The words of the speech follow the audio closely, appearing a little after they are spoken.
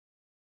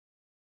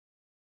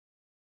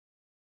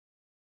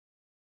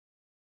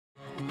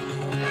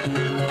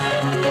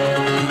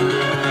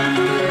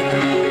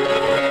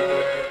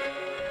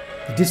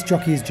The disc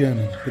jockey is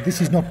German, but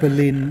this is not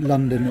Berlin,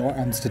 London or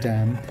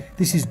Amsterdam.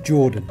 This is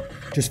Jordan,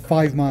 just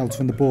 5 miles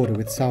from the border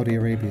with Saudi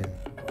Arabia.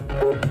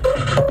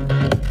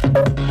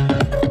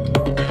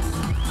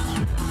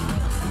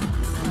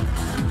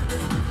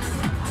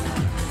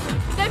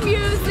 The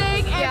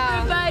music,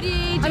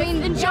 everybody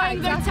just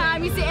enjoying their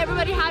time. You see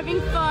everybody having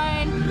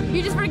fun.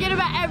 You just forget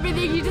about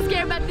everything. You just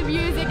care about the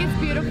music. It's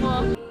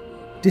beautiful.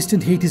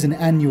 Distant Heat is an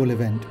annual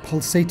event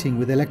pulsating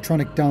with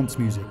electronic dance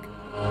music.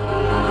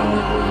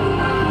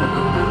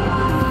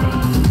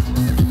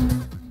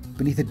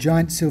 Beneath a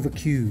giant silver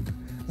cube,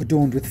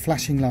 adorned with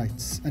flashing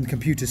lights and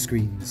computer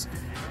screens,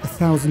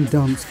 1,000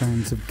 dance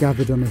fans have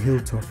gathered on a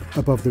hilltop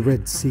above the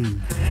Red Sea.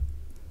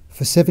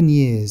 For 7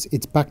 years,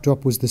 its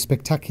backdrop was the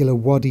spectacular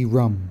Wadi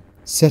Rum,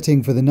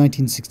 setting for the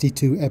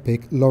 1962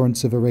 epic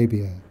Lawrence of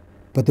Arabia.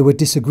 But there were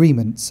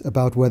disagreements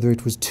about whether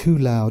it was too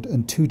loud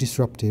and too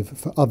disruptive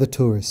for other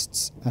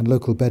tourists and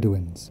local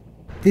Bedouins.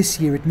 This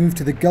year it moved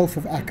to the Gulf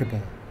of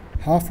Aqaba,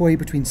 halfway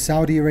between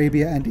Saudi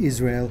Arabia and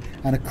Israel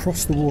and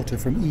across the water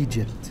from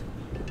Egypt.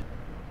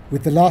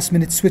 With the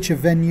last-minute switch of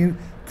venue,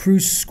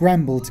 crews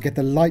scrambled to get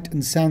the light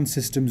and sound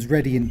systems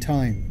ready in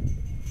time.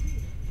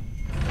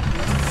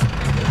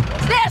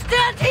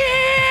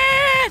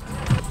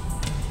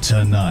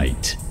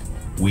 Tonight,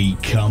 we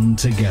come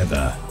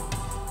together.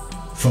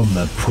 From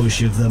the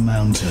push of the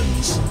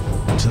mountains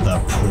to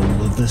the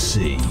pull of the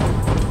sea.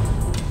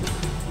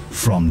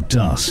 From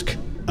dusk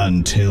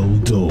until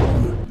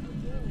dawn.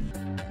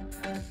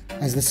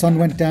 As the sun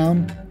went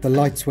down, the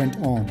lights went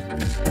on.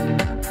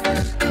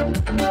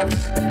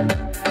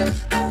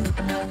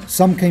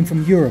 Some came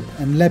from Europe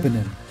and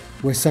Lebanon,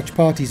 where such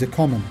parties are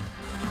common.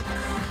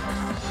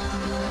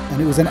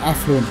 And it was an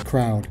affluent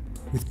crowd,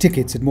 with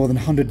tickets at more than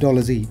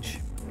 $100 each.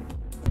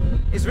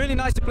 It's really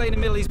nice to play in the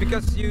Middle East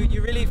because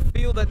you really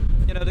feel that,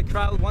 you know, the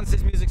crowd wants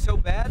this music so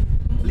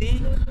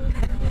badly,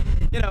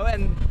 you know,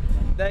 and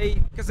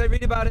because they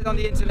read about it on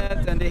the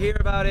internet and they hear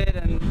about it,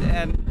 and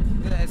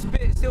it's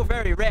still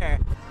very rare.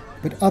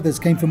 But others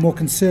came from more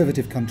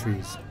conservative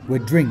countries, where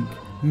drink,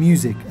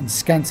 music and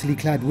scantily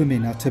clad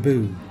women are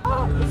taboo.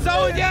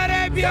 Saudi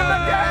Arabia!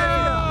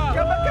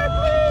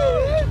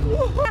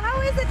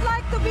 How is it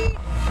like to be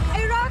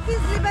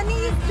Iraqis,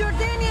 Lebanese,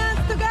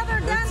 Jordanians together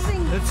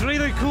dancing? It's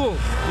really cool,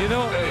 you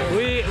know.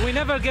 We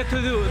never get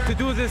to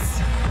do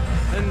this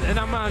in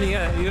Amman,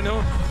 you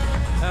know,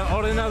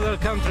 or in other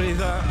countries,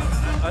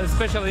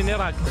 especially in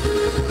Iraq.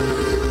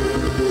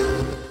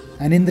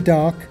 And in the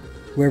dark,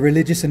 where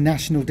religious and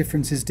national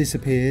differences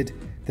disappeared,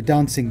 the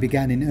dancing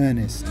began in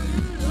earnest.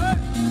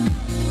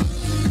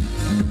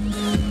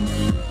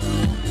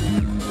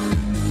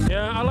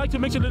 Yeah, I like to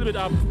mix it a little bit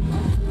up,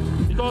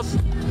 because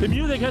the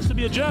music has to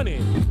be a journey.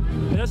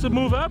 It has to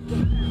move up,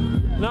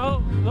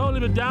 now a little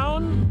bit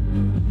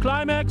down,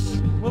 climax,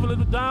 move a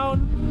little bit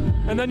down,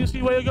 and then you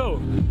see where you go.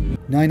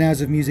 9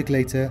 hours of music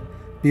later,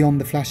 beyond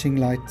the flashing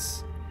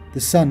lights, the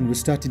sun was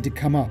starting to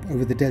come up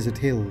over the desert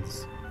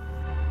hills.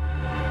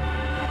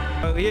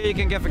 Here you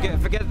can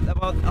forget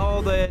about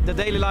all the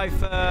daily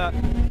life,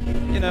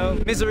 you know,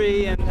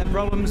 misery and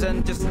problems,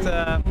 and just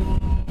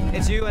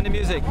it's you and the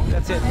music.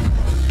 That's it.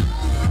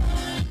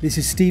 This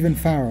is Stephen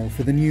Farrell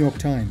for the New York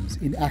Times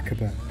in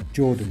Aqaba,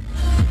 Jordan.